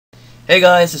Hey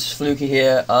guys, this is FluQy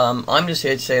here. I'm just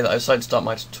here to say that I decided to start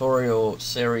my tutorial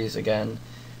series again.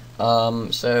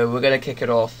 So we're going to kick it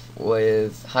off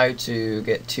with how to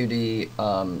get 2D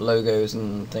logos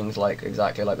and things like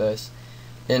exactly like this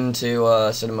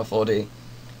into Cinema 4D.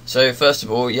 So first of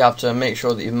all, you have to make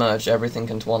sure that you've merged everything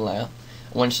into one layer.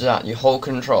 Once you do that, you hold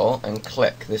Control and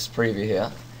click this preview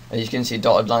here, and you can see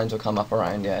dotted lines will come up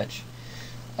around the edge.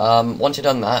 Once you've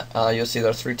done that, you'll see there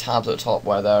are 3 tabs at the top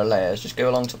where there are layers. Just go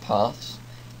along to Paths,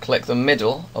 click the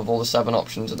middle of all the 7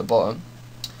 options at the bottom,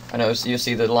 and you'll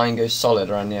see the line goes solid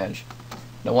around the edge.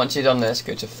 Now once you've done this,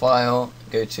 go to File,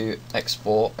 go to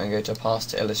Export, and go to Path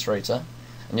to Illustrator,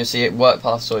 and you'll see it work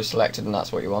path is always selected, and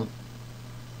that's what you want.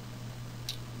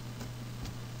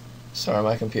 Sorry,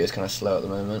 my computer's kind of slow at the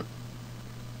moment.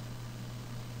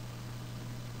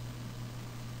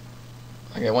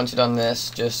 Okay, once you've done this,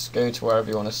 just go to wherever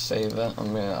you want to save it.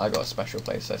 I got a special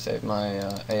place I save my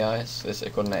AIs. This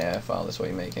is called an AI file. That's what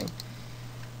you're making.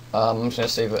 I'm just going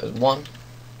to save it as 1.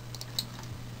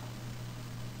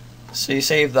 So you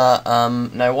save that.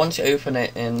 Now once you open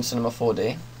it in Cinema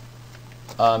 4D,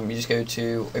 you just go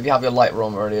to, if you have your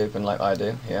Lightroom already open like I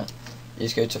do here, you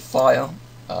just go to File,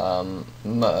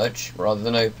 Merge rather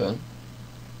than Open,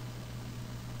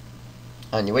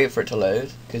 and you wait for it to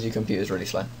load because your computer's really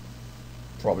slow.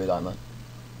 Probably that, man.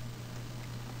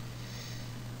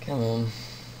 Come on.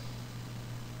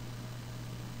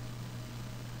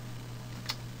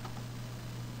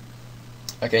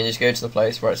 Okay, and just go to the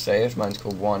place where it's saved. Mine's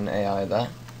called 1 AI there.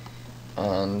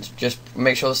 And just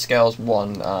make sure the scale's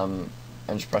 1, and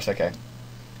just press OK.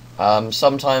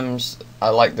 Sometimes I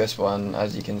like this one,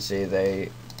 as you can see,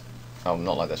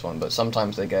 not like this one, but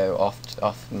sometimes they go off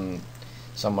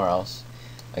somewhere else.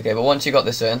 Okay, but once you got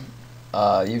this in,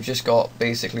 you've just got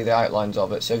basically the outlines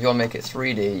of it. So if you want to make it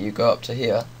 3D, you go up to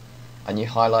here and you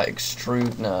highlight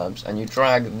extrude NURBS and you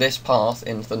drag this path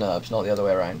into the NURBS, not the other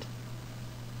way around.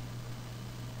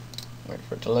 Wait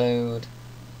for it to load,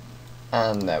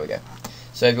 and there we go.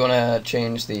 So if you want to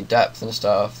change the depth and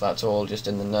stuff, that's all just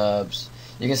in the NURBS.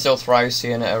 You can still thrive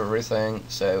seeing it everything,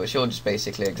 so it's all just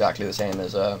basically exactly the same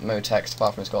as MoText,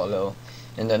 apart from it's got a little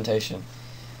indentation.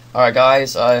 Alright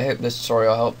guys, I hope this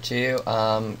tutorial helped you.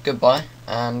 Goodbye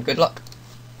and good luck.